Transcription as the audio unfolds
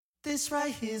This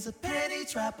right here's a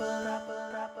Panty Dropper.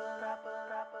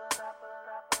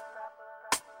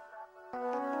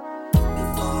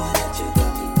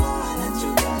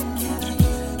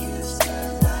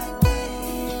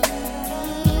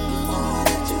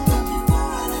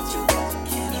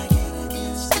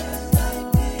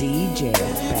 DJ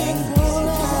Bang.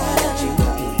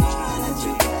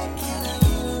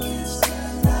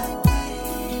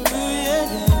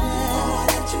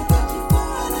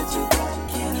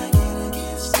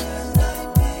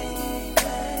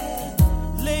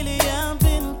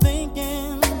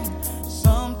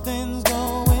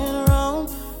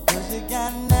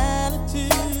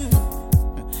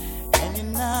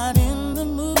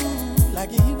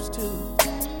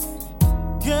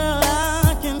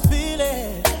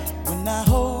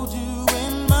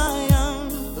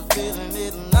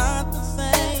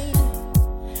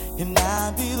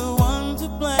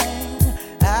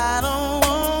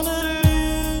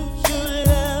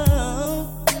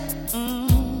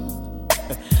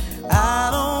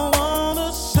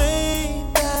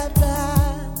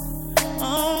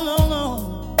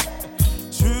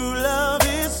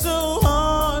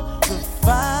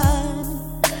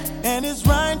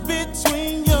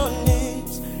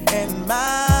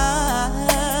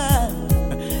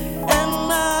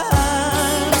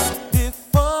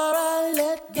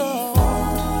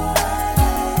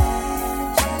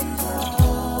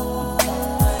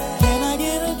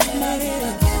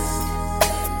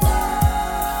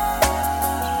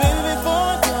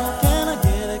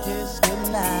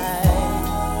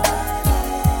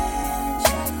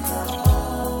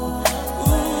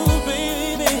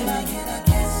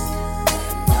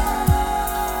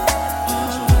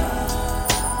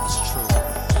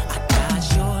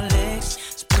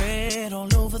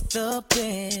 The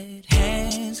bed,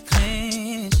 hands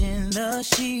clenching the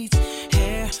sheets,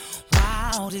 hair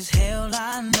wild as hell.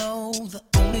 I know the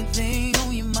only thing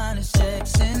on your mind is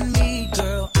sex and me,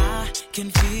 girl. I can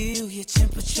feel your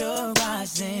temperature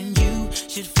rising. You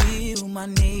should feel my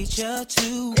nature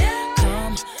too.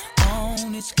 Come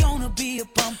on, it's gonna be a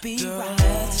bumpy ride.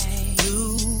 Let's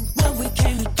do what we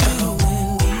came to do. When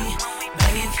we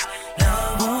make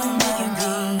love, we're making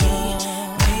good.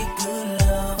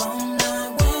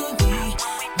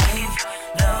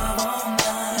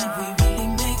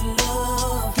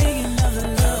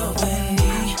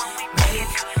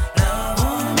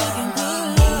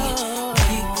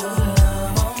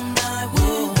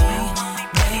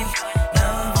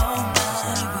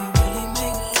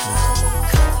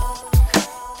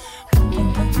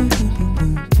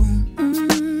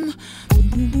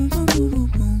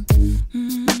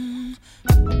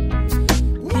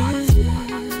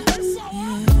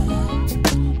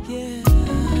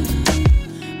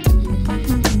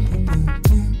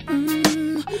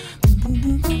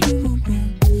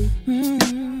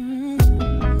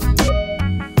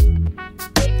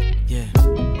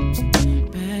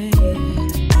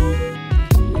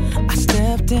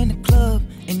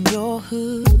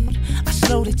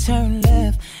 Turn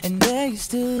left and there you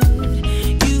stood,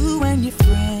 you and your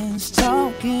friends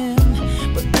talking.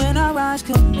 But when our eyes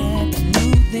connect, I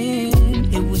knew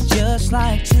then it was just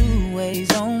like two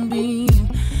ways on beam.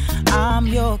 I'm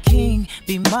your king,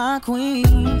 be my queen.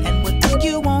 And what do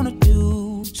you wanna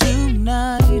do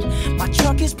tonight? My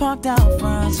truck is parked out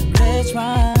front, so let's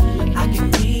ride. I can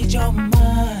read your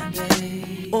mind,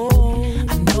 babe. Oh,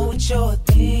 I know what you're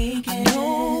thinking. I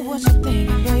know what you're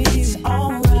thinking, babe. It's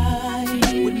alright.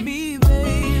 With me,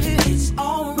 baby, it's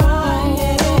alright,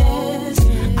 yes.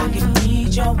 I can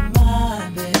read your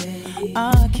mind, baby.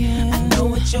 I can. I know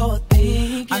what you're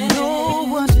thinking. I know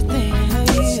what you're thinking,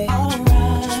 baby. It's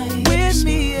alright. With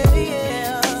me,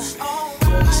 yeah. It's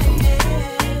alright,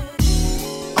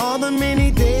 yeah. All the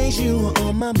many days you were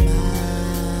on my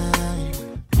mind.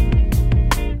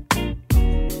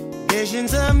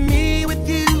 Visions of me with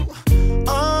you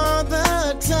all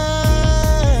the time.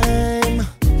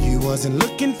 Wasn't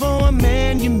looking for a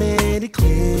man, you made it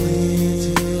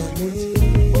clear.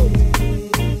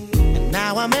 And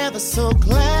now I'm ever so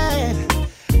glad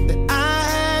that I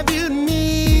have you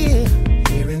near.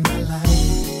 Here in my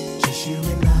life, just you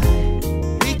and I.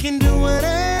 We can do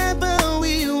whatever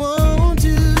we want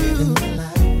to. Live in my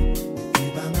life, with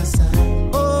you by my side.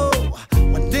 Oh,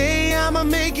 one day I'ma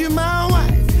make you my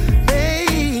wife,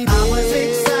 babe. I was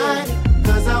excited,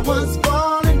 cause I was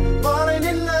falling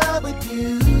in love with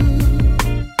you.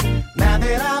 Now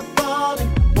that I've fallen,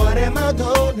 what am I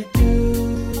gonna do?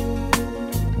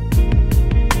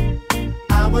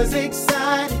 I was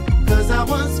excited, cause I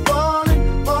was falling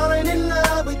in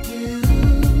love with you.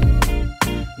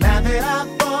 Now that I've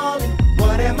fallen,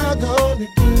 what am I gonna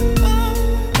do?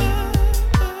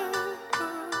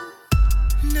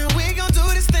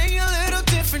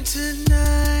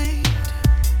 tonight.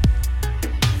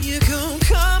 You gon'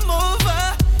 come over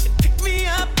and pick me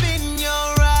up in your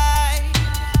ride.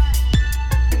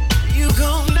 You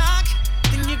gon' knock,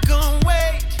 then you gon'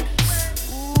 wait.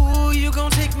 Ooh, you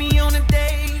gon' take me on a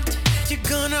date. You're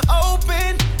gonna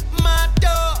open my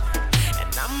door, and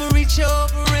I'ma reach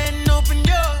over and open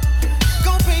yours.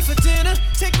 Gon' pay for dinner,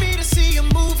 take me to see a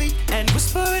movie, and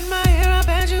whisper in my ear, I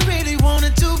bet you really wanna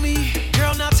do me.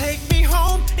 Girl, now take me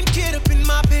home and get up in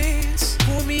my pants.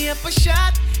 Pour me up a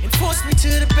shot and force me to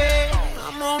the bed.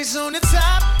 I'm always on the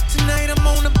top, tonight I'm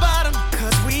on the bottom.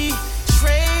 Cause we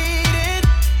traded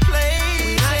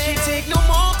places. I can't take no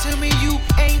more, tell me you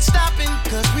ain't stopping.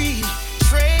 Cause we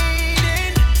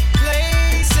traded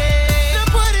places. Now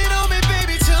put it on me,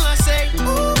 baby, till I say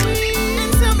ooh.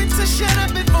 And tell me to shut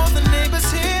up before the neighbors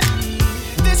hear.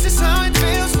 This is how it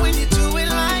feels when you do it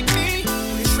like me.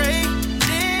 We traded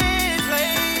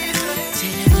places.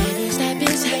 Ten niggas that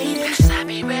bitch hating, 'cause I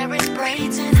be wearing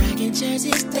braids and rocking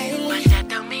jerseys daily. But that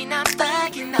don't mean I'm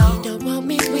thugging, no. You don't want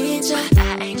me with ya,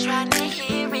 I ain't trying to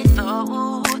hear it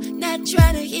though. Not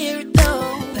trying to hear it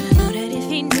though. But I know that if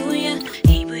he knew ya,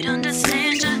 he would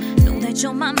understand ya. Know that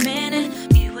you're my man and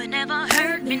you would never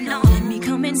hurt me, no. Let me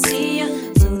come and see ya,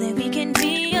 so that we can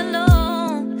be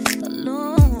alone,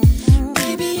 alone.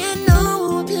 Baby, I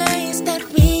know a place that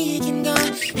we can go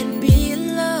and be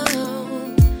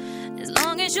alone. As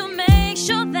long as you make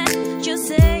sure that you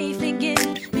safely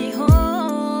get me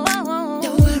home.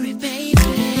 Don't worry, baby,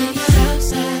 I'm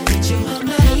outside. Get you on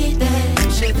my heat,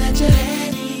 I'm sure that you're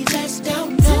ready. Just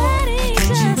don't know. I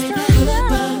got you in the hood,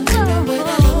 but you know where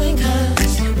the doing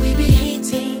comes. And we be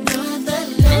heating on the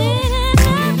low.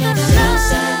 I'm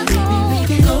outside, baby, we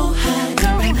can go high.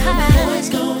 And my boys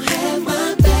gon' have my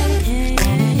back.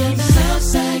 And I'm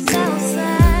outside,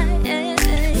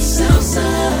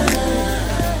 Southside.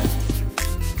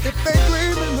 If they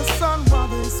gleam in the sun while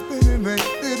they spinning, they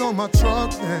fit on my truck,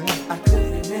 then I could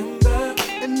remember.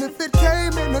 And if it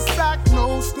came in a sack,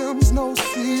 no stems, no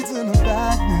seeds in a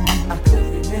bag, then I could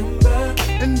remember.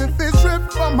 And if it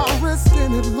dripped from my wrist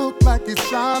and it looked like it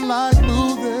shine like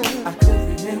blue, then I could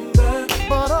remember.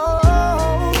 But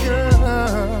oh, girl,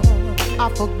 I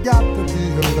forgot to be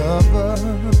a lover.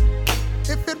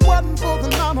 If it wasn't for the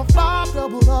 9 to 5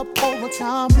 doubled up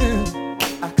overtime, then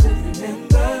I could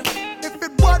remember. If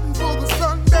it wasn't for the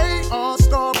Sunday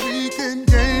All-Star Weekend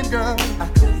game, girl, I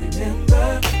could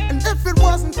remember. And if it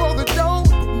wasn't for the dough,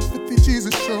 50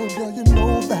 Jesus show, girl, you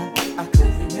know that I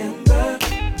could remember.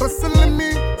 But silly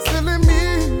me,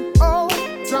 oh,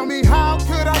 tell me how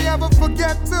could I ever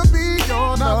forget to be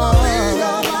your love? Never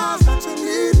realize that you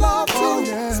need love too. Oh,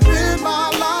 yeah. Spend my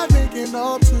life making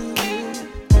up to you.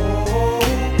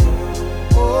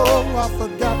 Oh, I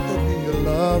forgot to be a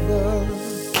lover.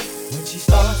 When she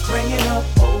starts bringing up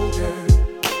older,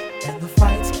 and the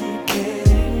fights keep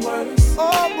getting worse.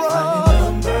 Oh, bro.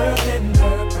 Finding numbers in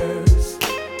her purse.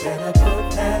 Better put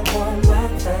that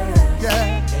woman first.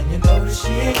 Yeah. And you notice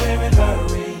she ain't wearing her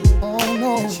ring. Oh,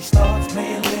 no. And she starts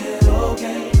playing little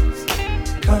games.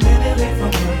 Coming in late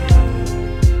from her.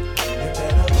 You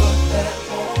better put that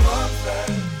woman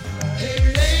first. Hey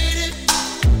lady,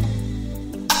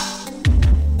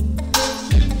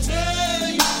 tell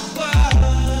you why.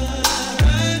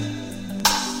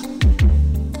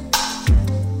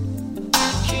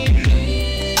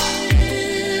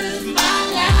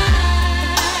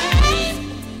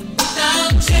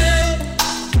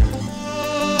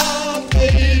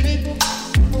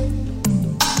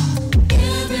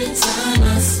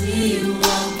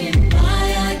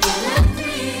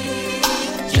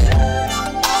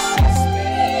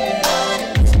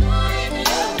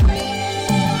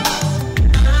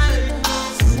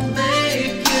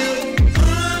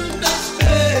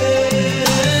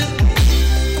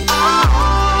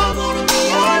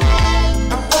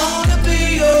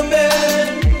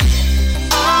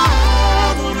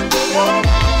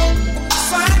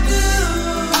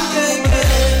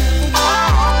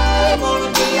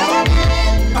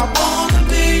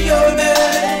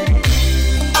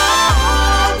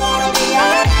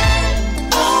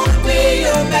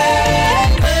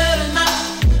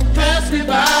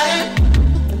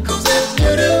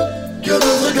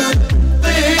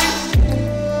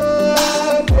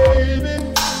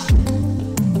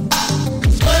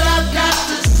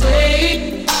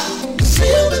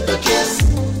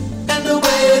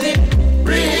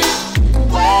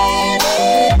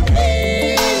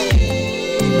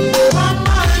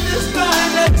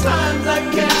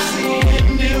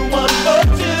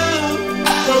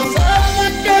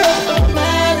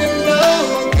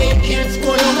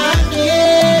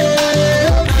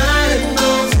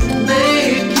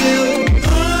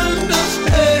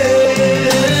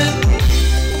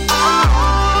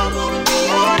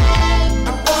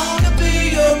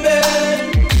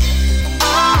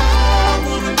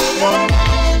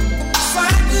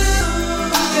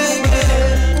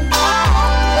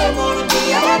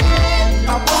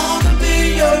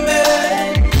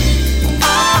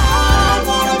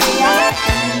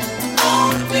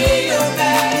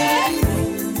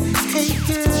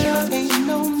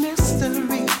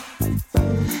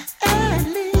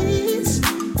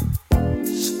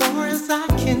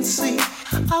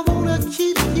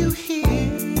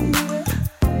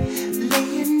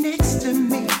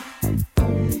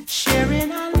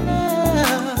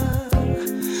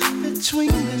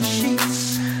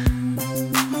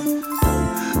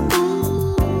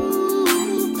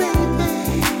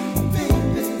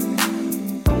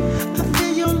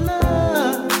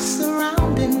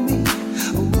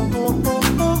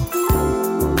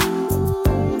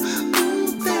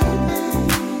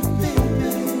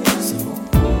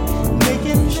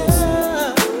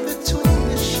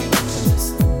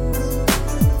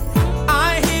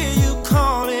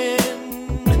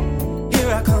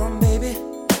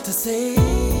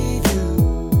 save you.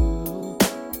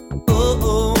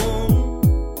 Oh,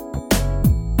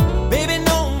 baby,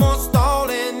 no more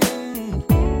stalling.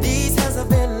 These hands have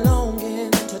been longing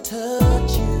to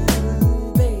touch you,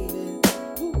 baby.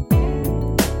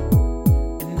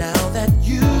 And now that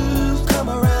you've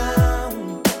come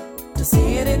around to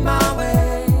see it in my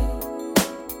way,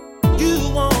 you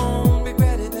won't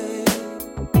regret it, babe,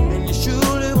 and you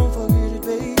surely won't forget it,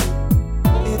 babe.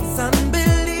 It's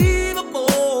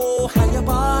unbelievable how your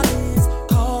body's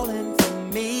calling for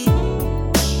me.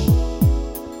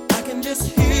 I can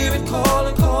just hear it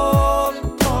calling,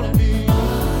 calling, calling me.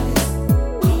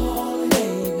 Calling,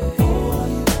 baby, for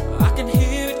you. I can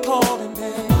hear it calling,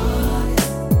 baby.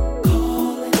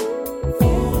 Calling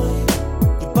for you.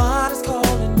 Your body's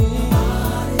calling me.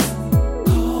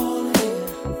 Calling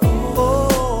for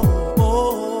you.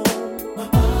 Oh, my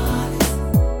body's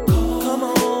calling. Come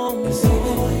on, baby.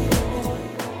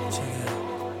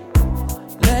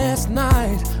 Last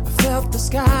night I felt the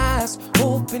skies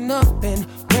open up and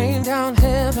rain down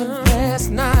heaven. Last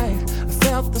night I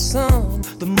felt the sun,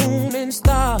 the moon and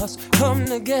stars come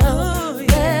together.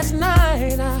 Last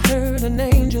night I heard an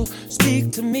angel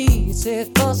speak to me. It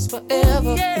said us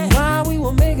forever. And while we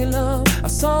were making love, I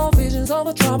saw visions of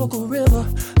a tropical river.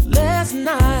 Last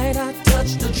night I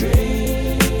touched a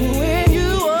dream when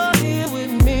you were here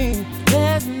with me.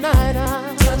 Last night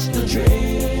I touched a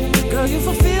dream. Girl, you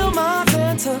fulfill my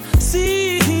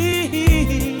fantasy.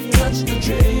 Touched a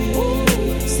dream.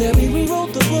 Said we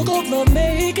rewrote the book of love,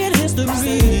 making history.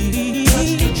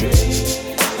 Touched a dream.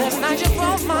 Last night you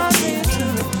brought my dream to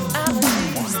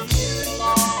reality.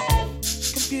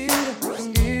 Computer,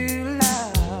 computer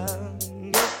love.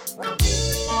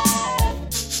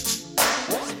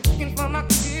 Looking for my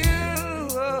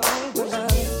computer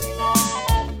love.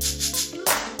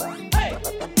 Hey.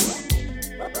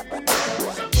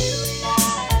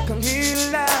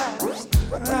 Computer love.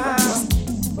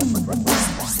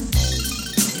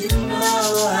 You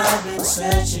know I've been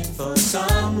searching for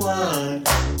someone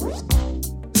who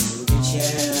can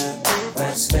share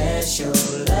that special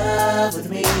love with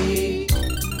me.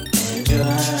 And your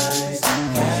eyes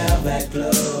have that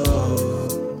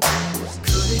glow.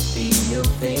 Could it be your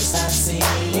face I see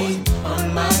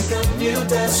on my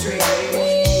computer screen?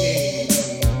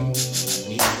 I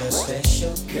need a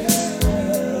special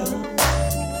girl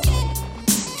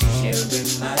to share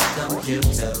with my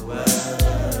computer world.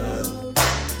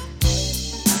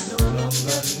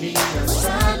 Need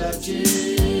astrology.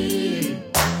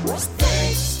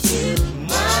 Thanks to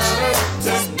modern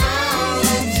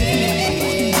technology.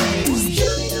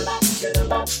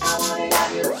 Shoot-a-bop, I wanna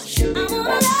love you.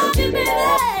 Shoot-a-bop, baby.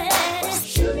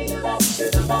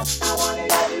 Shoot-a-bop, I wanna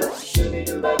love you.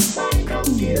 Shoot-a-bop, my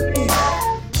computer.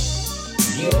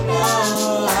 You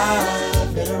know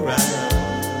I've been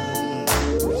around,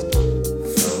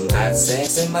 from hot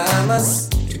sexy mamas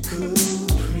to cool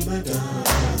prima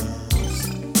donnas.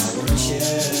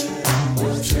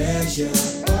 Your treasure,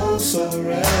 oh so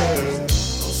rare.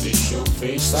 Cause it's your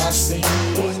face I see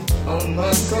on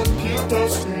my computer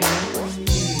screen.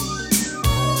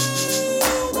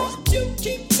 Won't you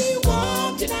keep me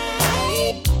warm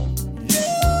tonight?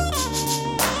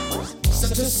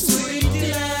 Such a sweet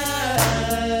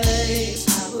delight. I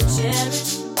will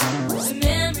cherish the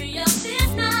memory of this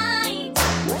night.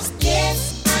 Yes,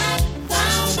 I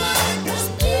found my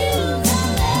computer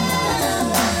love.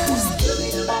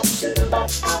 Shoot-a-bop,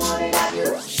 I wanna love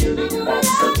you. Shoot-a-bop,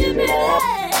 computer.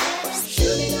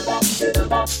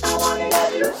 Shoot-a-bop, I wanna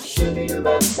love you.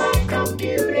 Shoot-a-bop, my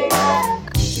computer.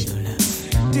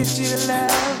 Digital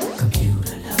love,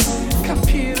 computer love,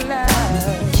 computer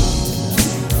love,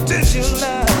 digital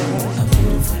love,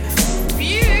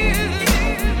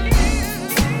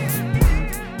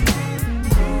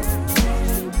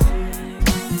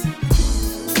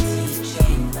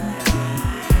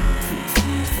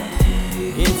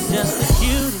 It's just the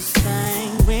cutest thing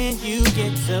when you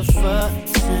get to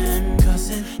fussing,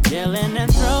 cussing, yelling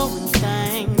and throwing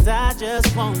things. I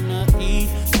just wanna eat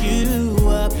you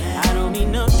up. I don't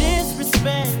mean no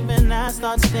disrespect when I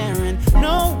start staring,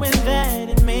 knowing that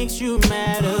it makes you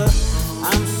madder.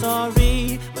 I'm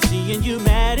sorry, but seeing you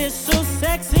mad is so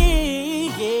sexy,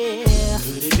 yeah.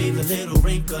 Could it be the little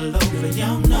wrinkle over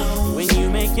your nose when you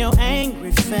make your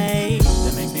angry face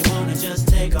that makes me wanna just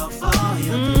take off all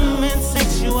your clothes? And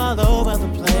sex you all over the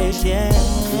place, yeah.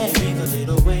 Could it be the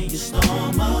little way you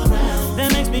storm around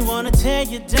that makes me wanna tear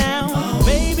you down? Oh.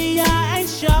 Baby, I ain't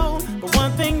sure, but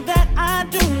one thing that I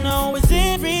do know is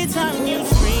every time you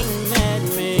scream at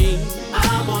me,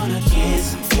 I wanna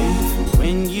kiss you.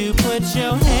 when you put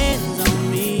your hands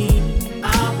on me,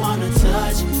 I wanna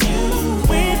touch you.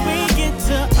 when we get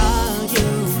to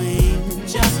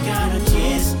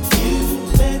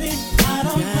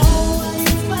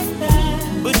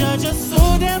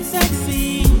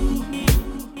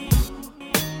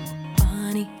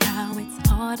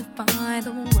by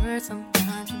the words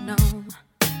sometimes, you know.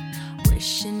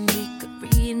 Wishing we could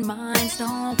read minds,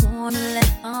 don't wanna let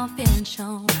our feelings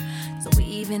show. So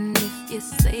even if you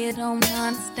say you don't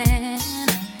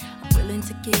understand, I'm willing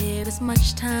to give as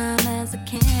much time as I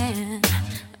can.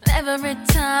 Every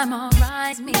time our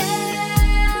eyes meet,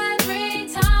 every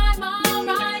time our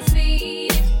eyes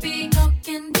meet, it be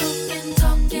talking, talking,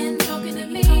 talking, talking to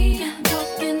me,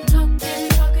 talking, talking,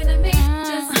 talking to me.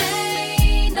 Just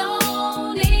say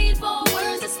no need for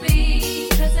words to speak,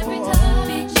 'cause every time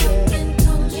it's talking,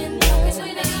 talking,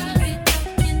 talking to me, talking,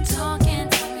 talking, talking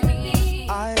to me.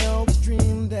 I always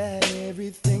dreamed that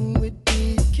everything would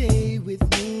be okay with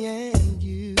me and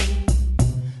you,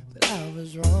 but I was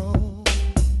wrong.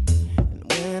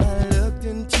 When I looked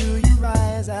into your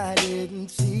eyes, I didn't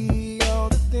see all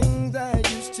the things I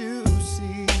used to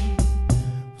see.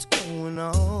 What's going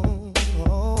on?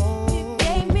 You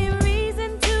gave me reason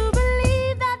to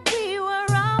believe that we were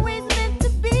always meant to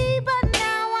be, but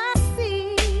now I see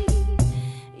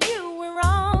you were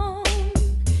wrong.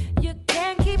 You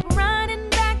can't keep running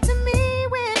back to me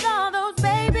with all those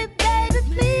baby, baby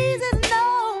pleases no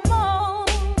more.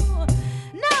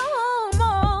 No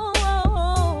more.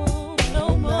 No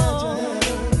more.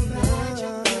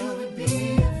 Imagine you would be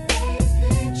a fake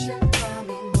picture. I'm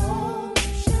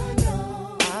emotional.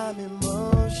 I'm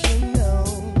emotional.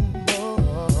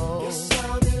 Yes,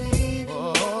 I'll believe in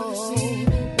all this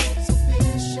evening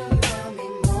exhibition. I'm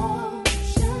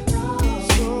emotional.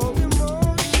 So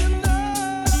emotional.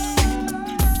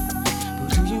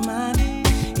 Would you mind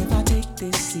if I take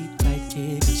this seat right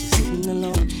here? 'Cause you're sitting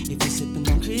alone. If you're sipping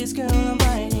on Chris, girl, I'm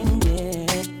biting,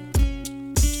 yeah.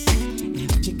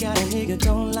 If you got a nigga,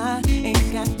 don't lie,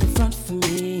 ain't got the front for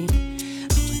me.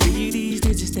 I'ma give you these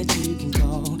digits that you can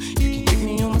call. You can hit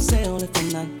me on my cell if I'm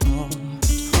not home.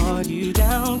 Are you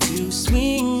down to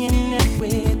swinging that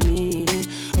with me?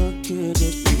 Or could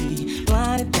it be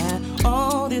blinded by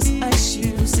all this ice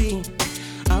you see?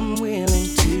 I'm willing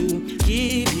to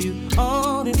give you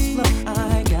all this love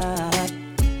I got,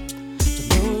 but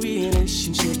no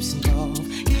relationships involved.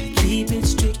 Gotta keep it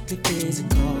strictly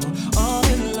physical. All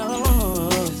in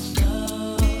love,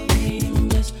 waiting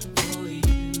just for you.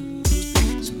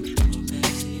 So don't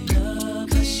pass it up,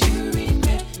 'cause you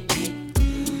regret it.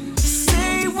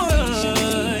 Say what,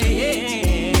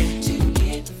 yeah, to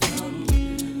get from you.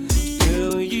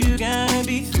 Girl, you gotta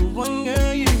be the one,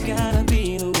 girl, you gotta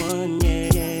be the one, yeah,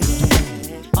 yeah,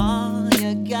 yeah. All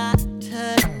you got to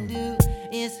do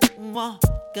is walk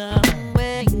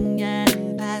away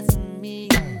and pass me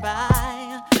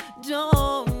by.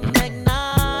 Don't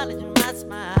acknowledge my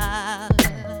smile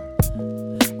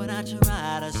when I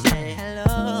try to say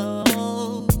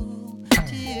hello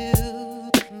to you.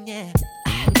 Yeah.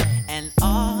 And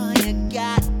all you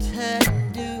got to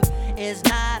do is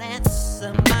not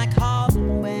answer my call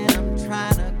when I'm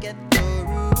trying to get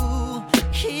through.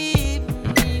 Keep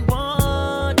me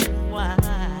wondering why,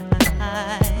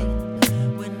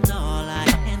 when all I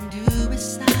can do is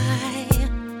sigh.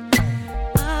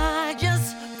 I just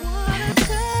wanna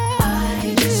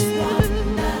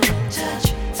touch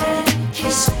and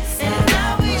kiss, and I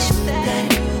wish that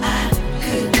I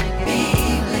could be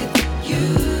with you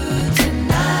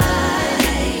tonight.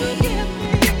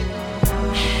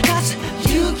 'Cause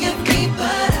you give me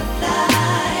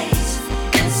butterflies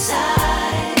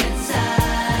inside,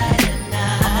 inside,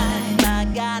 and I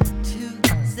got to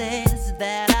say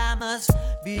that I must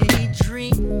be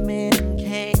dreaming,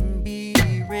 can't be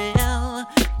real.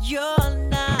 You're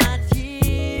not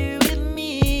here with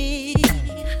me.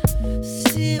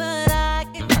 See what I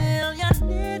can feel you're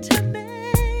near to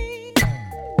me.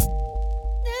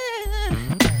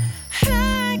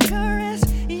 I caress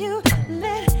you,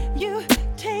 let you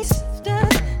taste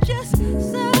us, just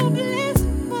so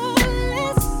blissful.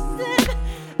 Listen,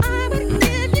 I would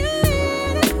give you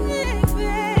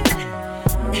anything,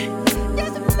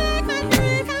 just to make my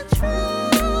dream come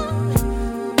true.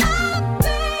 Oh,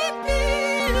 baby,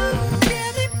 you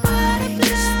give me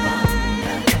butterflies.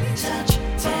 Touch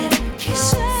and kiss,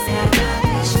 and I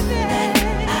wish that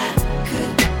I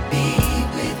could be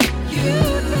with you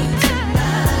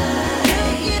tonight.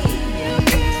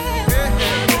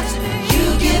 You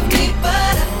give me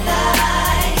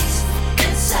butterflies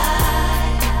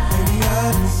inside. Maybe I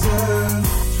deserve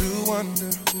to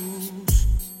wonder who's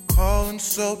calling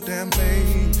so damn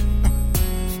late.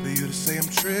 For you to say I'm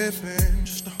tripping,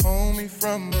 just a homie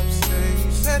from upstate.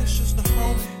 Said it's just a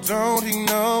homie. Don't he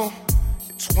know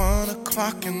it's 1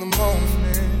 o'clock in the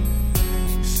morning?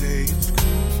 You say it's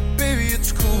cool, baby,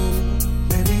 it's cool.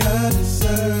 Maybe I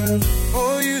deserve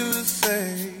for you to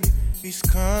say he's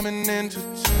coming into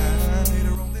town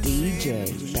later on this DJ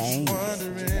Bang.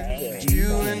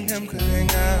 You and him could hang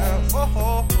out.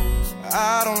 Oh,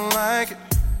 I don't like it,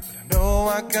 but I know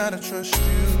I gotta trust you.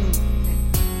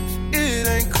 It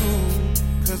ain't cool,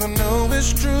 cause I know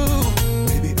it's true.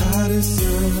 Baby, I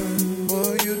deserve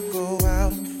for you to go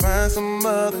out and find some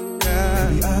other guy.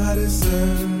 Baby, I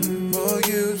deserve for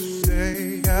you to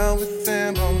stay out with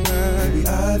them all night. Baby,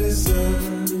 I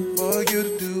deserve for you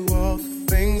to do all the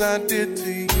things I did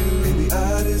to you. Baby,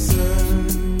 I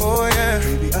deserve, oh yeah.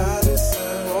 Baby, I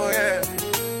deserve, oh yeah.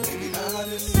 Baby, I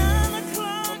deserve. 9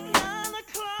 o'clock,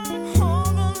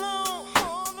 home alone,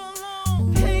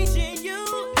 paging you,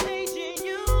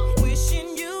 wishing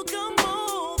you come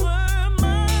over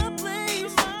my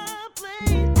place.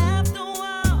 After a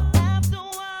while,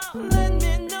 let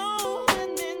me know,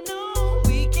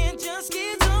 we can just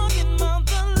get talking about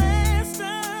the last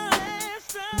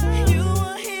time. You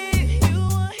were here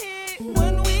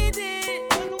when we did.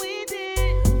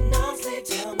 Now sleep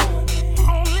till morning.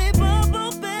 Only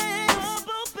bubble bass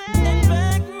and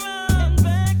back run.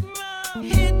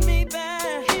 Hit me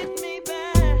back.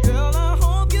 Girl, I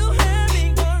hope you heard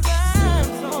me 'cause I'm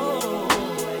so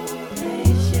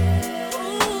impatient.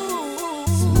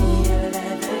 Ooh, you're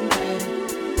laughing dirty.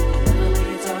 I love when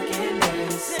you're talking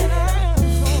dirty. Said I'm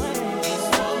so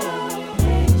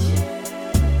impatient.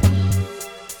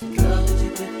 Girl, did you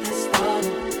quit this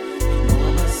party? You know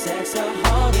I'm a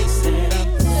sexaholic. Said I'm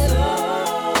so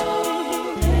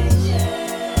impatient.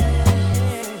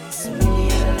 So meet me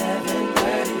at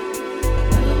 11:30.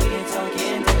 I love when you're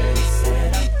talking dirty. Said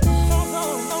I'm so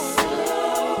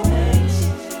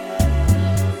impatient.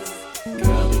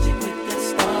 Girl, did you quit this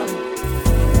party? You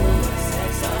know I'm a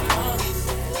sexaholic.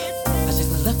 I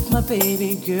just left my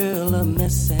baby girl a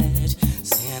message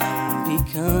saying I won't be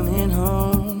coming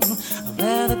home. I'd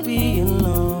rather be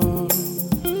alone.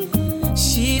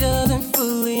 She doesn't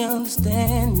fully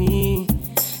understand me,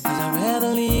 'cause I'd rather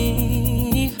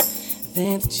leave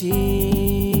than to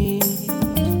cheat.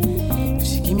 If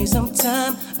she give me some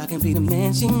time, I can be the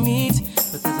man she needs.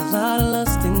 But there's a lot of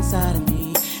lust inside of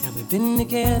me, and we've been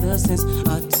together since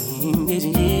our teenage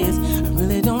years. I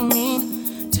really don't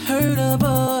mean to hurt her,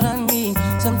 but I need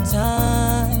some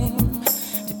time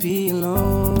to be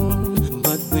alone.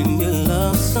 But when you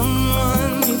love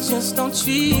someone, you just don't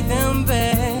treat them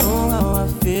bad. Oh, how I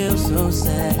feel so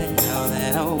sad now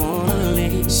that I wanna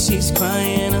leave. She's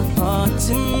crying her heart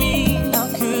to me. How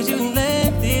could you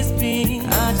let this be?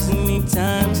 I just need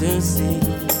time to see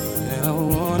where I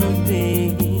wanna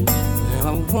be, where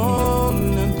I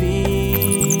wanna be.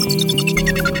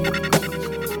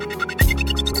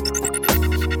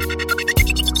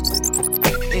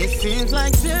 It seems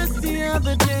like just the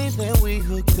other day that we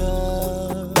hooked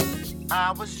up.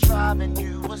 I was driving,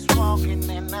 you was walking,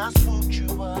 and I swooped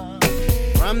you up.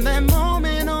 From that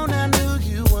moment on, I knew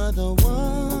you were the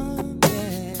one.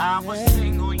 Yeah. I was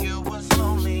single, you was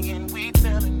lonely, and we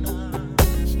fell in love.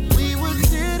 We would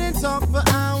sit and talk for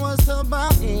hours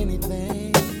about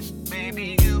anything.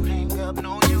 Baby, you hang up,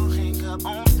 no, you hang up,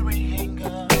 on 3 hang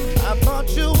up. I bought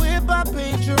you whip, I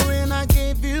paid you, and I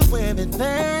gave you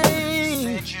everything.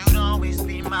 Said you'd always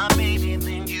be my baby,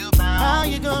 then you bowed. How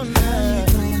you gonna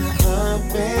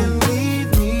up and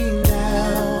leave me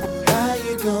now? How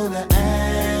you gonna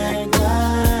act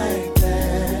like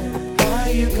that? How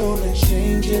you gonna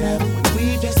change it up when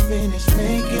we just finished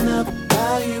making up?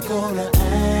 How you gonna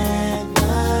act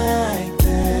like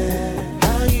that?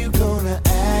 How you gonna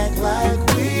act like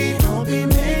we don't be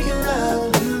making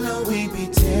love? You know we be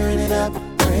tearing it up,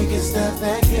 breaking stuff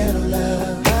that ghetto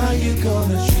love. How you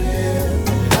gonna trip?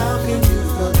 How can you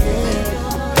forget?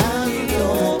 How you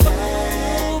gonna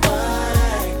act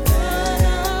like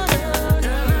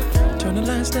that? Turn the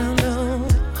lights down low,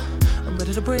 I'm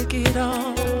ready to break it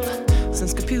all.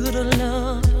 Since computer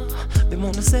love, they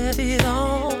wanna set it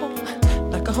all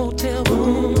like a hotel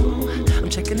room. I'm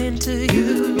checking into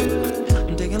you,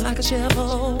 I'm digging like a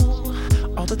shovel.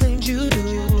 All the things you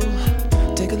do,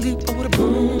 take a leap over the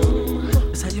broom.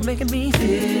 That's how you're making me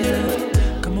feel.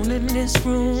 Come on in this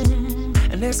room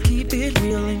and let's keep it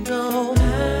real and go.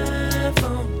 Have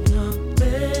on your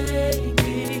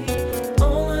baby.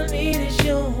 All I need is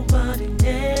your body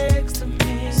next to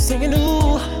me. Singing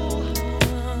ooh.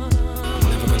 I'm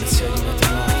never gonna tell you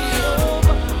nothing wrong.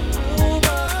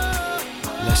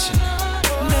 Listen.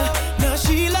 Now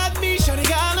she like me, shawty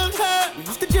got on her. We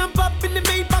used to jump up in the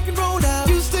Maybach and roll out.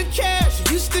 Used to care, she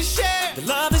used to share. The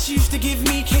love that she used to give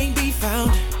me can't be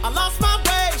found. I lost my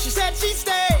way, she said she'd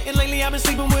stay. And lately I've been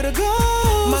sleeping with a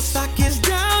ghost. My stock is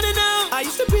down and out. I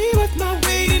used to be with my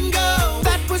weight and go.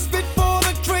 That was before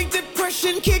the Great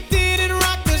Depression kicked in and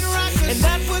rocked us. And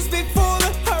that was before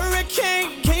the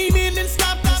hurricane came in and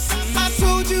stopped us.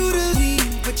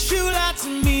 lot to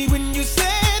me when you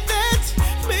said that.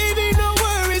 Baby, no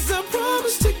worries, I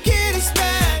promise to get us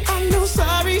back. I know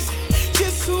sorries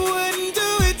just wouldn't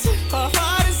do it. Our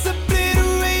heart is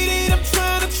obliterated. I'm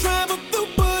trying to travel through,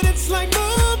 but it's like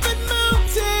moving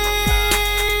mountains.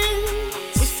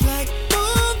 It's like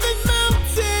moving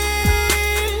mountains.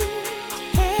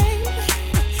 Hey,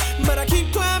 but I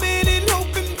keep climbing and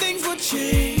hoping things will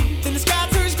change. Then the sky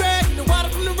turns gray and the water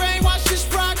from the rain washes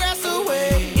progress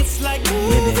away. It's like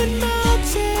moving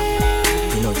mountains.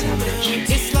 You know what time it is.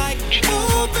 It's like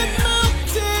moving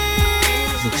mountains.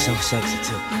 You look so sexy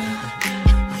too.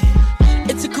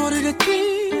 It's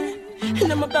 2:45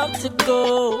 and I'm about to go.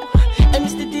 And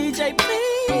Mr. DJ,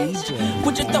 please,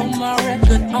 would you throw my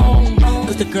record on?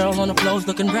 Cause the girl on the floor's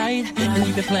looking right, and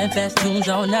you've been playing fast tunes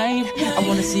all night. I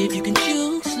wanna see if you can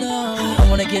choose slow. I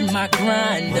wanna get my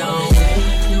grind on.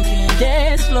 You can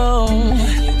dance slow.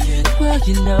 Well,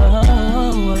 you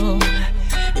know,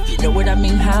 if you know what I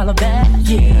mean, holla back,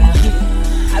 yeah.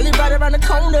 I live right around the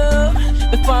corner.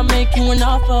 Before I make you an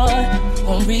offer,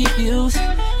 won't refuse.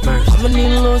 First, I'ma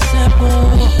need a little sample.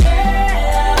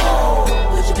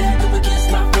 Put your back up against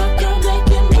my front, girl, make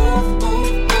it move,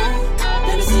 move, move.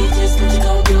 Let me see just what you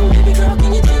gon' do, baby girl, can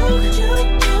you do?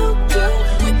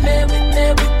 With me, with me,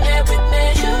 with me, with me,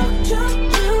 with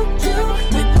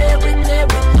me, with me,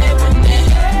 with me, with me.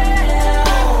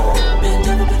 Bend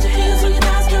over, put your hands on your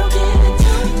thighs, girl, get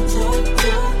into.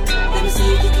 Let me see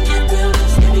if you can get real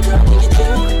loose, baby girl, can you do?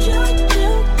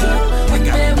 With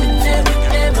me, with me, with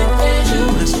me, with me.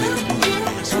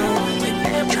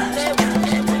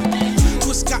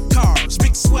 Twist got cars,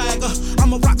 big swagger.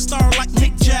 I'm a rock star like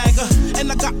Mick Jagger,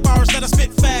 and I got bars that I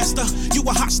spit faster. You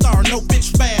a hot star, no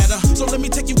bitch badder. So let me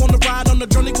take you on the ride, on the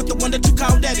journey with the one that you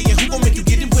call daddy, and who gon' make you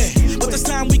get it wet? But this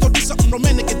time we gon' do something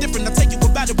romantic and different. I take you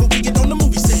about it when we get on the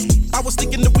movie set. I was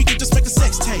thinking that we could just make a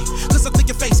sex tape, cause I think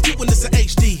your face cute when it's in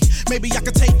HD. Maybe I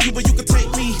could take you, but you could take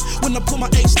me. When I pull my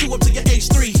H2 up to your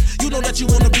H3, you know that you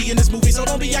wanna be in this movie, so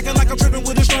don't be acting like I'm tripping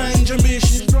with a stranger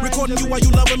mission. Recording you while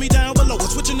you loving me down below, or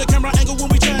switching the camera angle when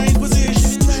we change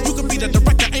position. You could be the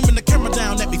director, aiming the camera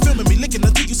down at me, filming me, licking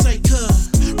until you say, "Cuz."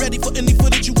 Ready for any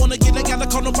footage you wanna get, ain't gotta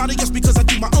call nobody else because I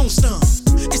do my own stuff.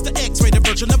 It's the X-rated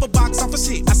version of a box office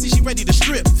hit. I see she ready to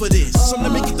strip for this, so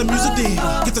let me get the music in,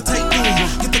 get the tape in,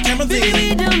 get the camera there.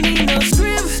 Baby, don't need no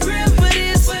script for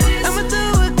this. I'ma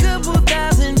throw a couple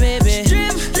thousand, baby.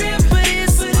 Strip for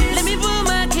this. Let me pull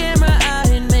my camera out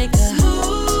and make a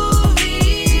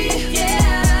movie,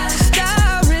 yeah.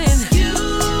 Starring you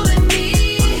and me,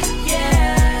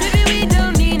 yeah. Baby, we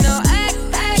don't need no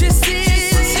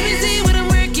actresses. Let me see what I'm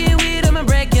working with. I'ma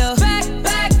break your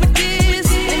back with this.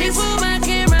 Let me pull my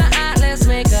camera out. Let's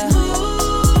make a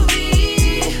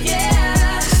movie,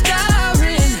 yeah.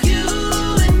 Starring you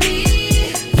and me,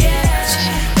 yeah.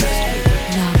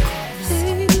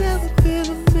 Ain't never been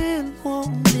a man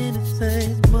wanting anything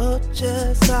as much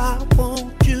as I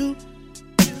want you.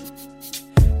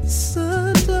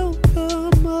 Sun don't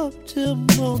come up till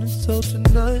morning, so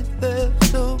tonight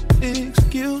there's no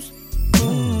excuse.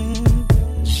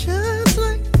 Shines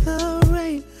like the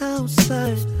rain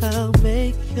outside, I'll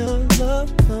make your love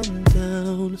come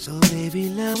down. So baby,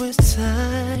 now it's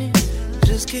time,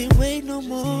 just can't wait no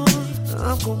more.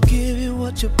 I'm gonna give you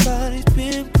what your body's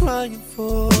been crying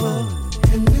for.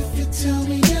 And if you tell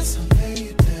me yes, I'll lay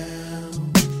it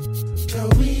down. Girl,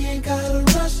 we ain't gotta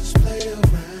rush, just play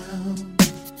around.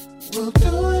 We'll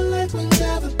do it like we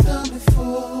never done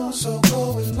before. So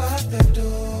go and lock that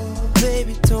door.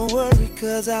 Baby, don't worry,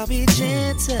 cause I'll be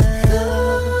gentle.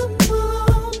 Come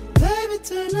on, baby,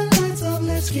 turn the lights off,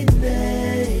 let's get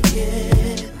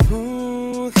naked.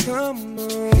 Ooh, come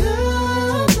on.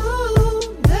 Come on,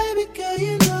 baby girl,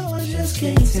 you know I just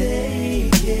can't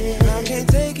take it. I can't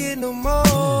take it no more.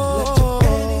 Let your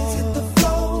panties hit the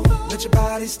floor, let your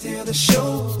body steal the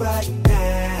show right now.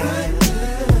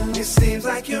 It seems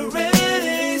like you're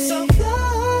ready, so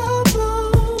come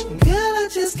on. Girl, I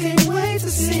just can't wait to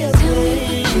see us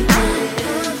play.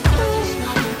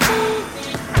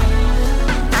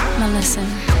 Now listen,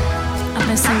 I've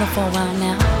been single for a while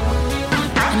now,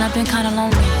 and I've been kinda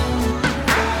lonely.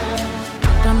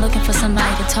 But I'm looking for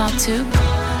somebody to talk to,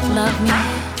 love me,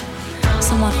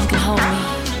 someone who can hold me.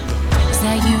 Is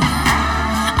that you?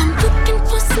 I'm looking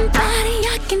for somebody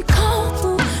I can call,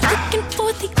 looking for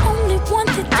the only one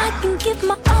that I can give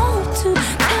my all to.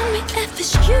 Tell me if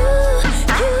it's you,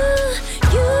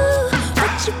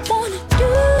 what you wanna do,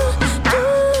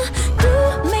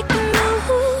 make a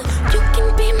move. You can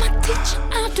be my teacher,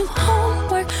 I'll do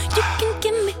homework. You can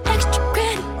give me extra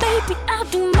credit, baby, I'll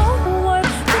do more work.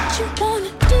 What you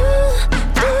wanna do,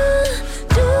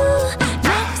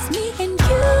 now it's me and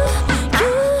you.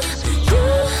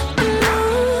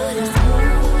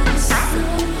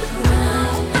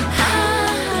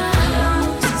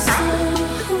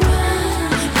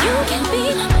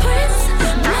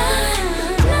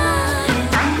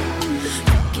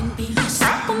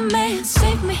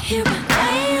 meet me here I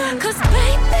am. 'Cause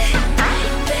baby,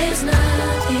 there's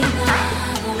nothing I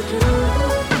won't do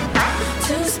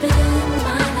to spend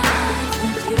my life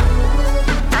with you.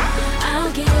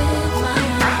 I'll give my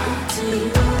all to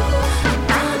you. I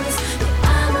promise that I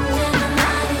will never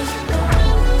lie to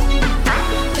you.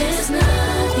 There's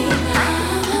nothing I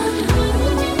won't do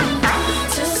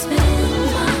to spend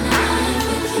my life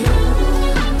with you.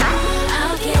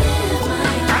 I'll give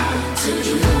my all to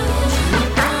you. I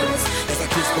promise.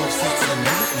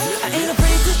 I ain't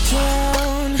afraid to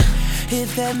drown, if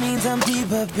that means I'm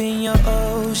deep up in your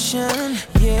ocean,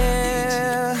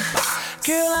 yeah.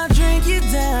 Girl, I'll drink you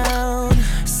down,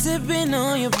 sipping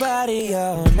on your body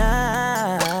all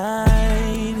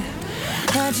night.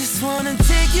 I just wanna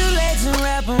take your legs and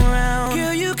wrap around.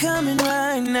 Girl, you coming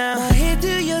right now. My head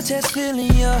through your chest,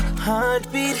 feeling your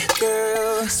heartbeat,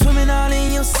 girl. Swimming all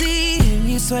in your sea, and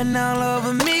you sweating all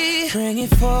over me. Bring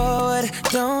it forward,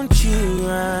 don't you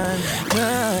run,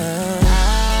 run.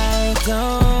 I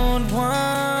don't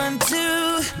want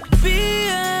to be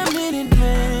a minute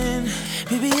man.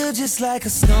 Baby, you're just like a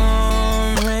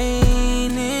storm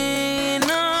raining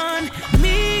on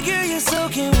me. Girl, you're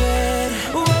soaking wet.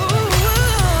 Whoa.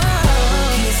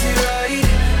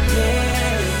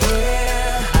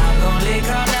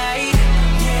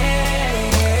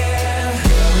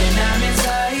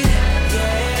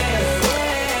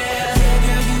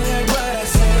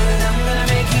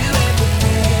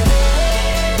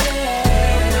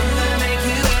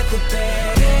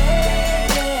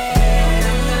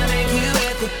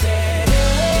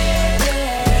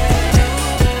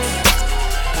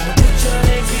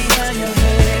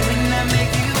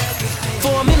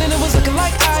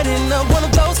 One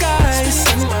of those guys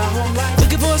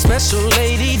looking for a special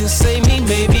lady to save me,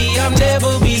 baby. I'll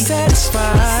never be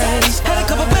satisfied. Had a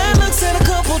couple bad looks and a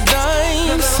couple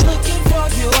dimes. I'm looking for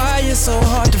you. Why you're so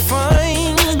hard to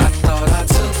find? I thought I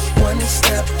took one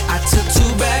step, I took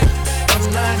two back. I'm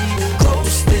not even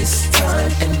close this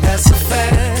time, and that's a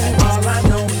fact. All I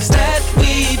know is that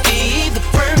we'd be the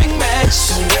perfect match.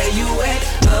 So where you at,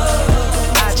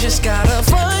 love? I just gotta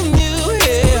find you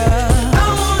here.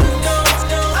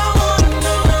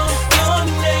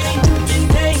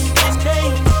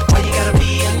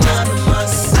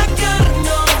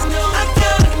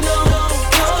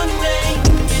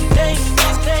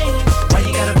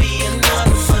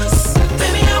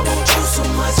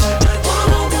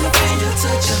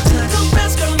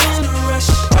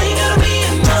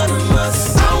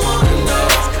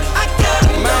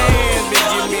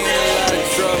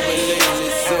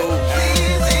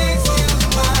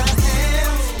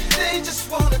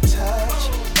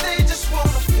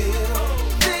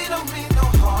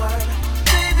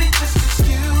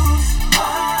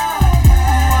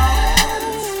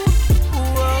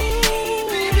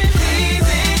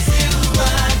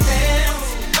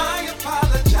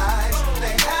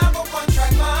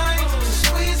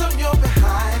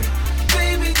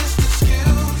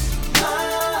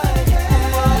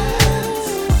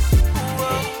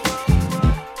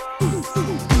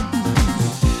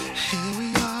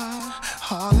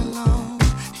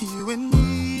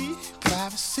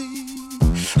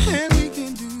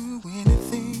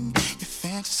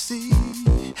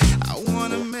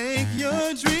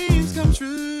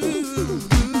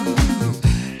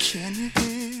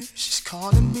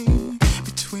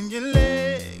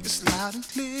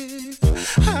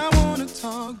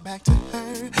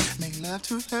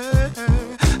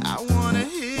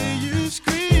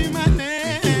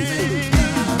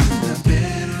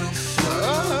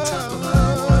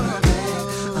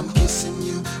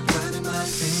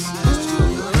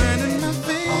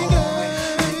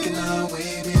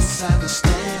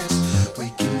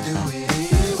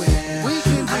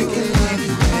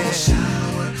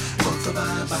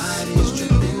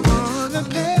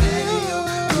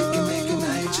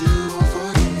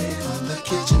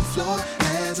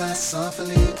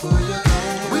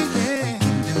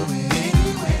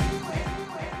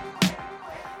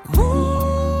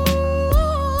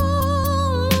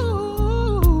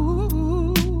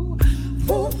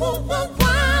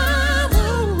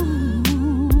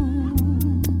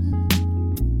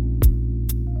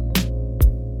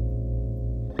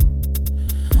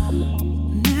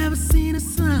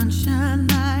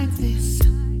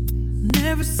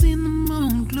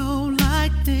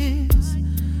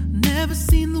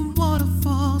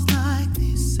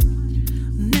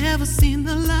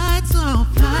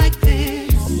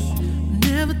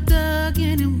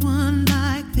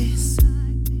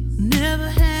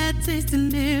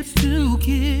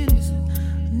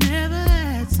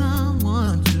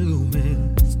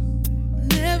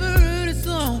 Never heard a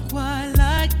song quite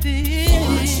like this.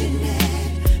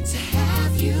 Fortunate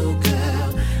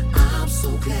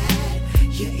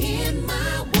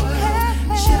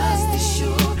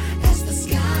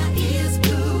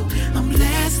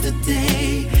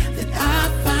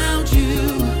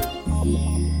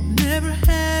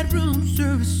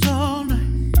service all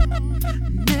night.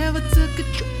 Never took a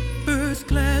trip, first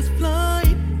class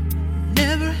flight.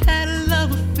 Never had a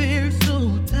love affair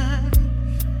so tight.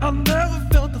 I never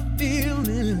felt the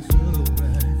feeling so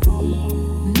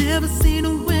right. Never seen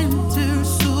a winter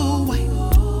so white.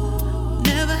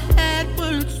 Never had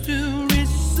words to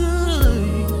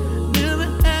recite. Never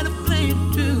had a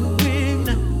flame to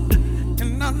ignite.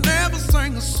 And I never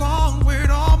sang a song with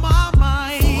all my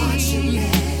might.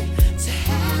 Fortunate to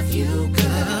have you,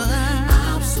 girl.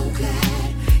 I'm so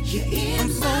glad you're in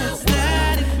my world.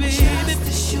 Just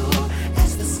as sure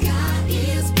as the sky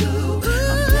is blue, I'm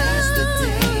blessed the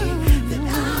day that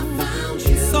I found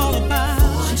you. It's all about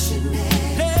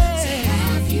fortunate to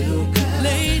have you, girl.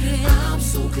 Lady. I'm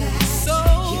so glad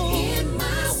you're in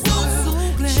my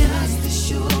world. Just as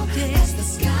sure as the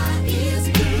sky is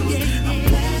blue, I'm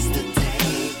blessed the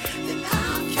day that I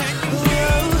found you.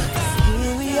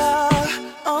 Here we are,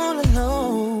 all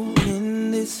alone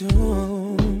in this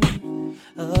room.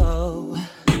 Oh,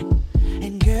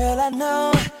 and girl, I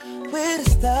know where to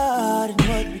start and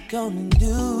what we gonna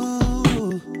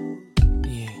do.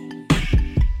 Yeah,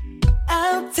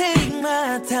 I'll take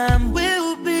my time,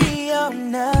 we'll be all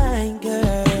night,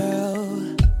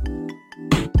 girl.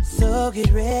 So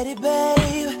get ready,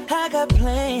 babe. I got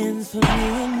plans for me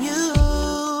and you.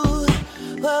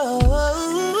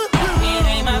 Whoa. It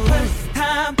ain't my first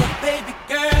time, but baby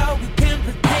girl, we can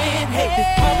pretend. Hey, this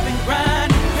bump and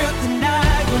grind, girl,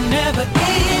 tonight will never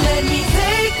end. Let me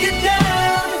take you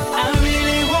down. I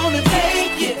really wanna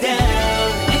take you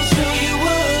down and show you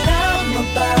what I'm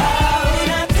about. When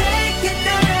I take you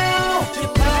down,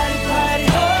 your body,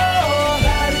 oh,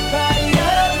 body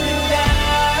up and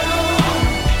down.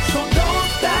 So don't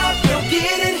stop, girl,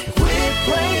 get it, quit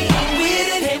playing with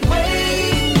it, ain't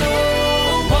wait no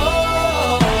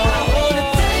more. I wanna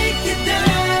take you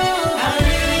down. I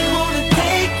really wanna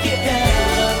take you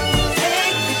down,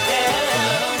 take you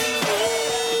down.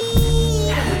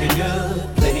 Looking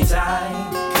good, plenty time.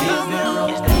 Is there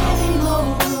Any more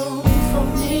room for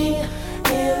me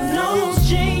in those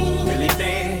jeans? really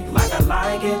thick, like I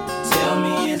like it? Tell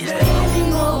me, is there Any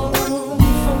more room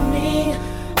for me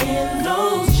in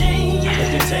those jeans?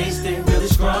 if you taste it really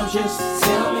scrumptious?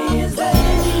 Tell me, is there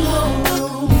Any more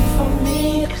room for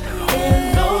me in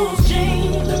those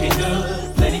jeans? looking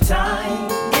good, plenty time?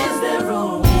 Is there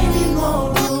room? Any more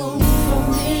room for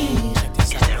me?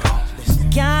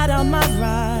 Got on my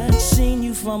ride, seen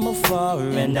you from afar,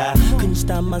 and I couldn't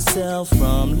stop myself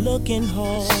from looking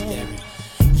hard.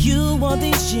 You wore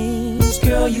these jeans,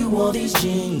 girl, you wore these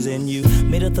jeans, and you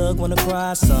made a thug wanna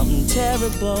cry something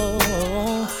terrible.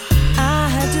 I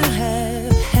had to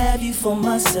have you for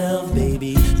myself,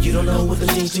 baby. You don't know what the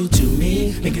jeans do to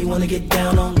me, make me wanna get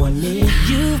down on one knee.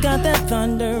 You got that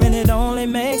thunder, and it only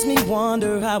makes me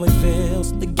wonder how it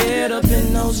feels to get up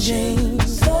in those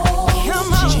jeans.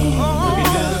 Come on.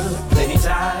 Looking good, plenty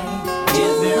time.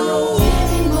 Is there room?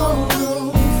 Any more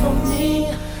room for me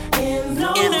in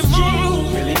those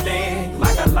jeans? Really thick,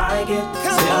 like I like it?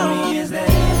 Tell me, is there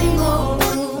Any more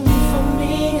room for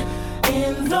me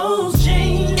in those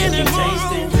jeans? if you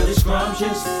taste it really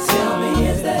scrumptious? Tell me,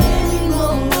 is there Any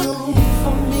more room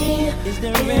for me Is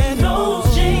there in any those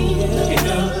jeans? looking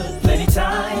good, plenty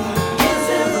time? Is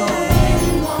there room?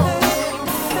 Any more room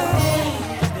for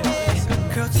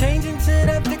me? Girl, changing to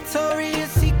that Victoria's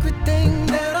Secret thing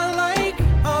that I like.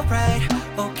 Alright,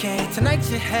 okay, tonight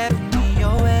you're having me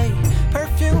your way.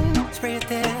 Perfume, spray it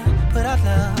there, put our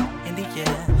love in the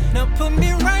air. Now put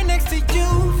me right next to you,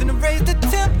 finna raise the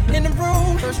temp in the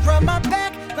room. First rub my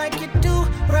back like you do,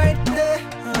 right there,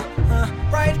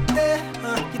 right there.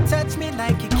 You touch me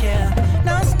like you care.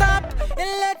 Now stop and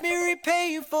let me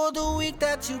repay you for the week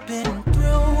that you've been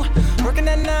through. Working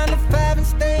at 9 to 5 and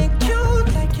staying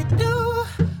cute like you do.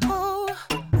 Oh,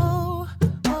 oh,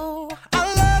 oh. I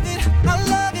love it,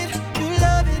 you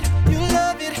love it, you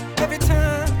love it. Every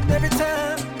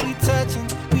time we touching.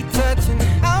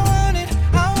 I want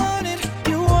it,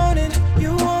 you want it,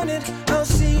 you want it. I'll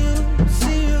see you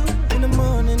in the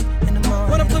morning.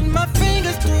 Wanna put my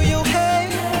fingers through your hair,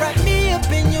 wrap me up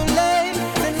in your legs,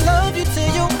 and love you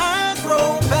till your eyes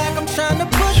roll back. I'm trying to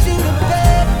put you to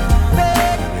bed.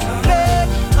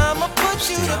 I'ma put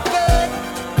you to bed.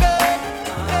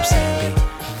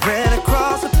 Ran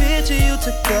across a picture you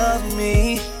took of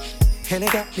me, and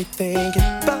it got me thinking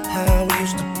about how we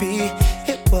used to be.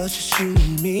 It was just you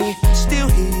and me. Still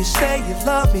hear you say you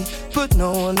love me, put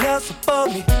no one else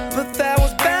above me. But that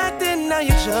was back then, now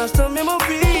you're just a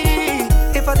memory.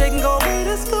 If I didn't go away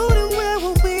to school, then where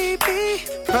would we be?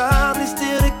 Probably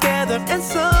still together and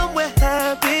somewhere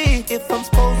happy. If I'm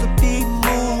supposed to be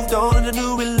moved on in a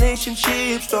new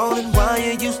relationship, stalling, why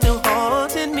are you still hard?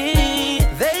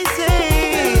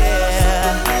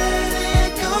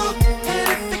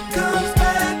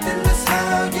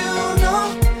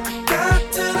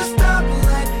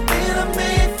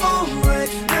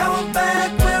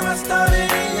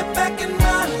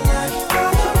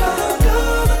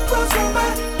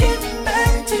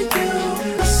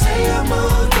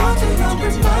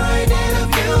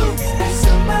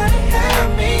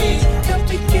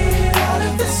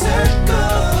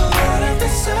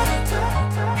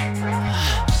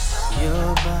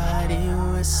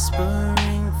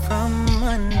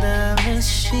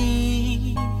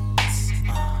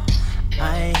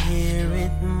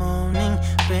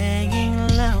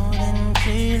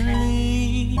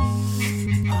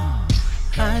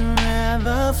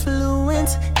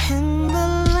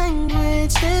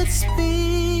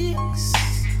 speaks.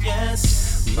 Yes,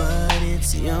 but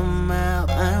it's your mouth.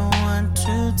 I want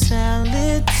to tell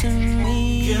it to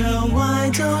me. Girl, why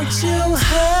don't you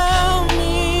help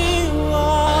me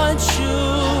what you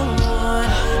want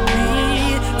me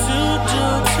to do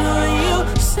to you?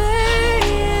 Say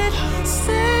it,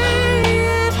 say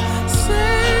it,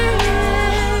 say it.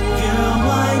 Girl,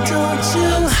 why don't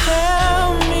you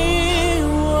help me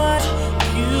what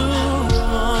you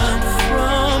want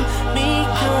from me?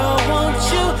 Girl, won't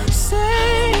you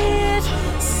say it,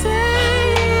 say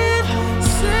it,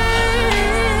 say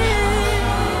it.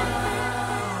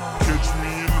 Catch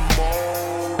me in the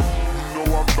mall, you know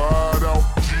I vibe out.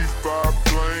 G5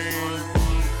 plane,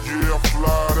 yeah, I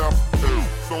fly out.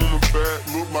 On the back,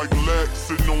 look like Lex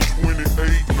sitting on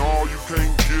 28. No, you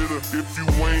can't get her if you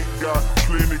ain't got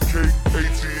plenty cake.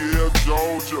 ATL,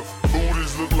 Georgia,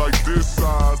 booties look like this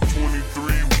size.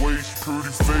 23 waist,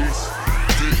 pretty face,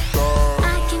 big thighs.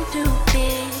 I can do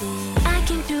it, I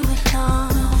can do it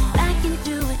long. I can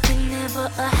do it whenever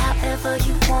or however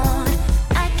you want.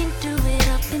 I can do it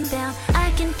up and down,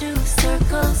 I can do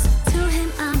circles. To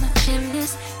him I'm a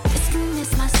gymnast, this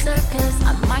is my circus.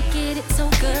 I market it so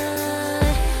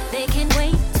good, they can't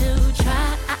wait to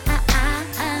try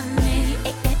me.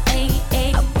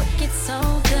 I work it so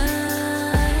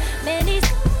good, many's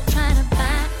trying to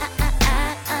buy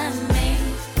me.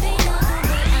 They love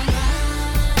the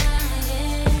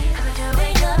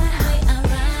way I ride it. They love the way I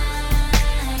ride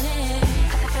it.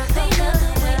 They love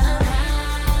the way I ride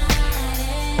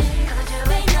it.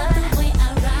 They love the way I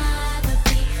ride the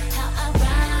beat, how I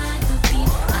ride the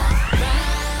beat. I ride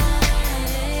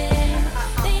it.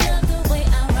 They love the way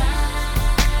I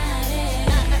ride it.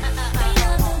 They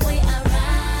love the way I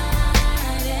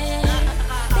ride it.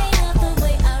 They love the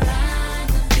way I ride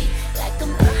the beat, like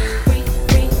I'm free,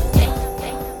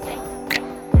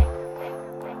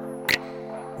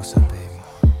 What's up, baby?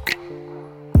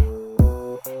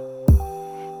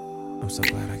 I'm so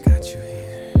glad I got you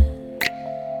here.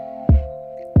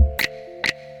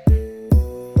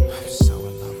 I'm so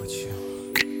in love with you,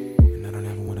 and I don't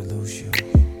ever want to lose you. I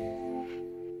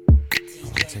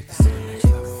want to take this to the next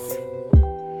level.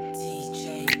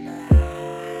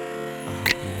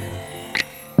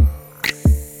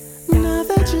 Now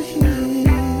that you're here,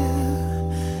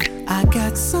 I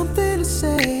got something to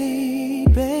say,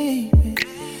 baby.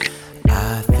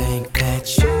 I think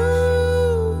that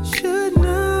you should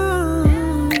know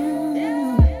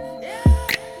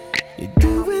you're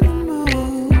doing the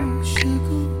most,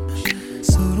 sugar.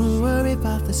 So don't worry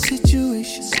about the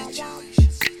situation.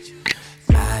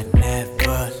 I'd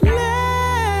never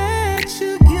let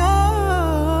you go.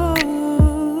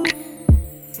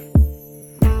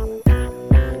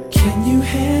 Can you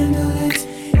handle it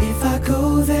if I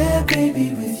go there,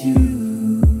 baby, with you?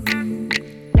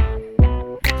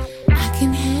 I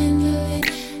can handle it,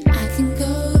 I can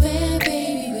go there,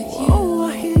 baby, with you. Oh,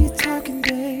 I hear you talking,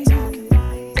 babe.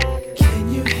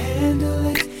 Can you handle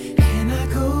it? Can I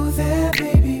go there,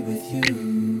 baby, with you?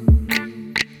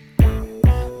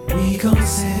 We gon'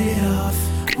 set it off,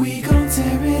 we gon'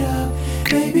 tear it up.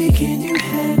 Baby, can you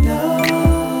handle?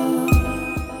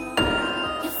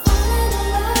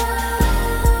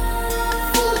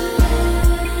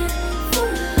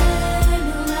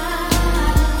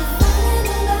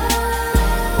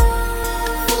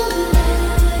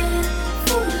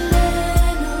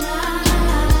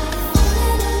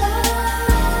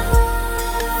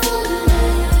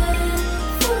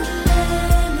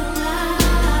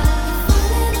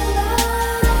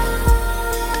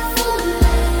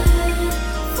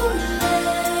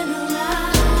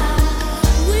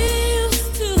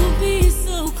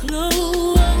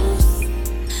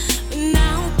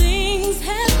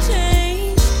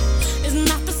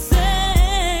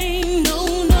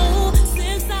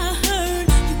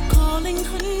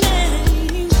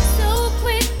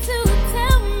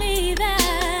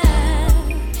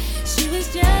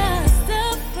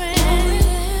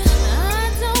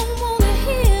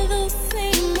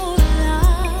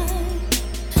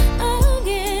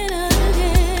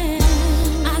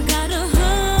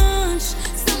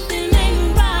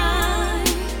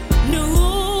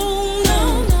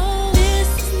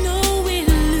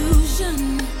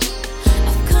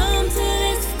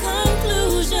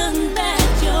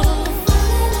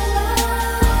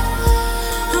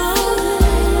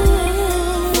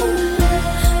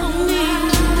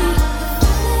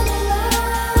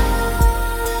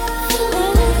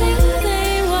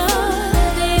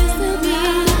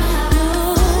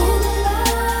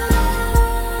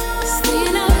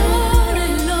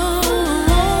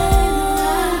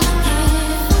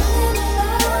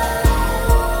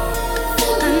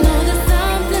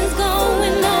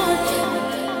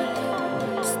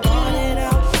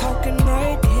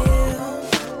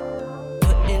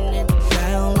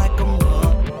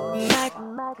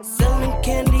 selling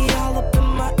candy all up in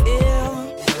my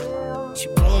ear. She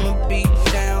wanna be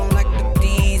down like the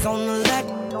D's on the left.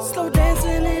 Slow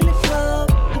dancing in the club,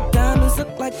 the diamonds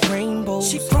look like rainbows.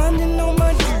 She grinding on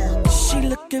my dick, she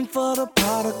looking for the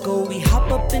particle. We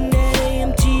hop up in that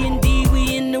AMG and D,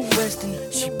 we in the Western.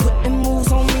 She putting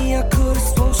moves on me, I could've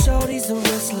swore shorty's a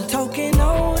wrestler. Talking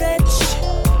all that shit,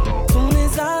 soon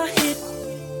as I hit,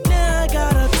 now I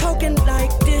got her talking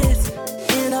like this,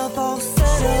 in a falsetto.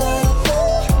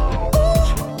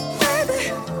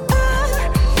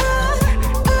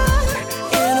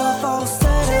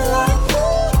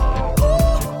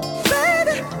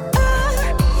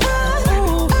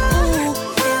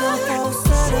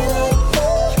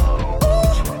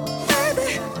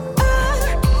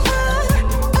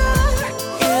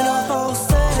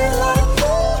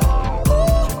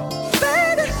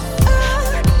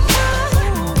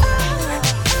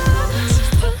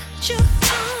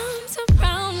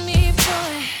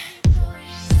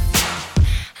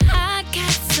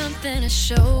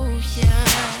 Show ya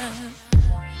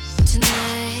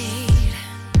tonight,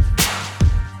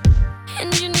 and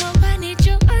you know I need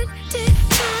your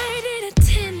undivided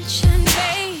attention,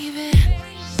 baby.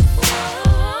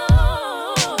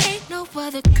 Whoa, ain't no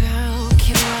other girl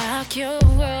can rock your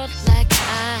world like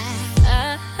I.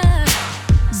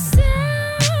 So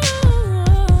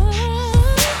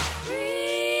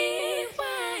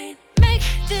rewind, make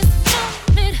this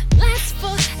moment last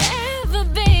forever,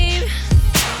 babe.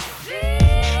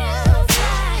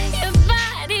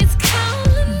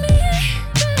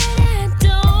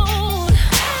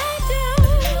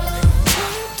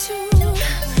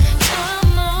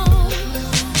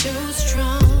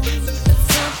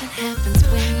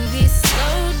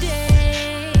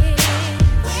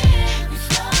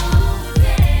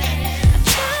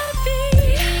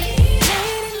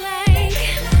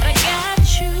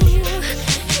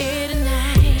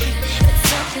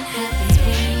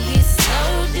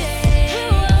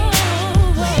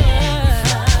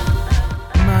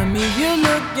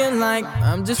 Like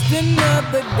I'm just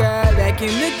another guy that came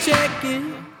to check it,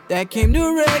 that came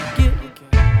to wreck it.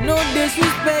 No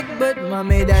disrespect, but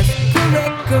mommy, that's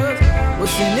correct. Cause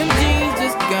what's in them jeans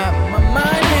just got my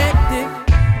mind hectic.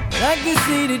 I can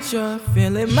see that you're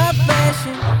feeling my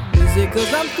fashion. Is it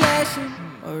cause I'm flashing?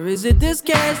 Or is it this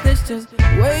cash that's just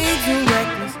way too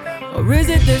reckless? Or is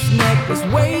it this necklace?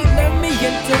 Wait, let me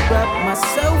interrupt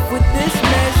myself with this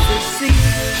message. See,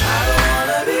 I don't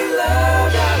wanna be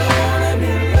loved, I don't wanna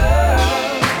be loved.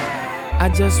 I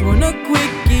just want a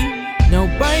quickie, no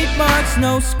bite marks,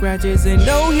 no scratches and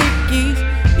no hickeys.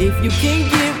 If you can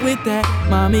get with that,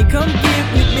 mommy, come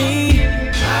get with me. I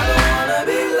don't wanna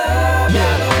be loved,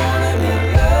 I don't wanna be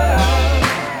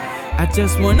loved. I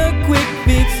just want a quick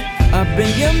fix, up in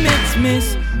your mix,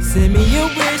 miss. Send me your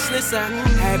wish list, I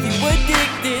have you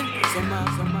addicted.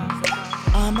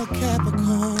 I'm a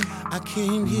Capricorn, I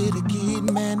came here to get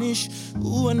mannish.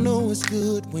 Ooh, I know it's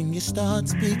good when you start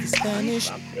speaking Spanish.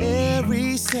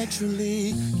 Very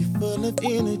sexually, you're full of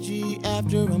energy.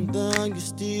 After I'm done, you're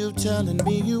still telling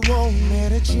me you won't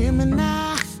let a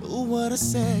Gemini. Ooh, what a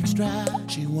sex drive.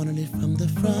 She wanted it from the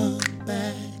front,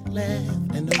 back, left,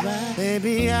 and the right.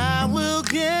 Baby, I will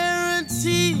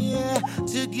guarantee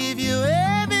to give you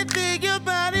everything your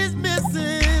body's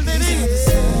missing. Baby,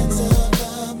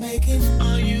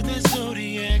 are you the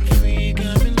zodiac freak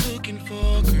I've been looking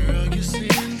for? Girl, you're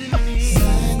sending me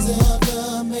signs of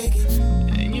the making,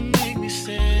 and you make me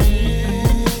sad.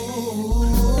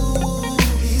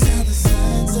 These are the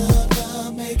signs of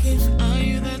the making. Are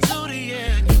you that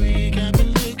zodiac freak I've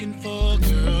been looking for?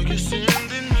 Girl, you're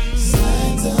sending me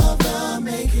signs of the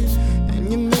making,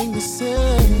 and you make me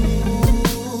sad.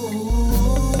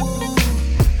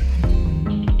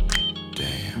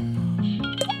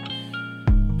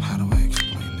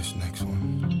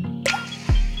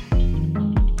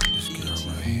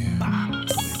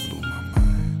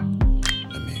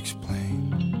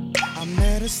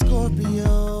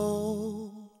 Scorpio.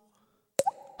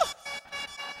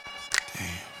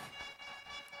 Damn.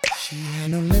 She had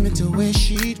no limit to where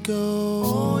she'd go.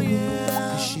 Oh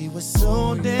yeah. 'Cause she was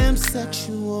so damn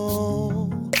sexual.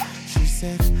 She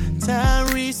said,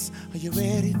 Tyrese, are you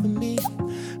ready for me?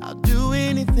 I'll do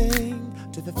anything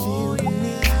to fulfill your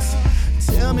needs.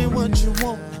 Tell me what you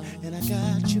want, and I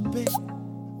got you, babe.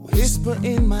 Whisper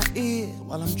in my ear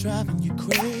while I'm driving you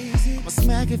crazy. I'ma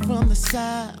smack it from the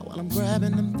side while I'm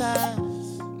grabbing them thighs.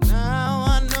 Now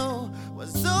I know what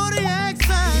zodiac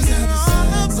sign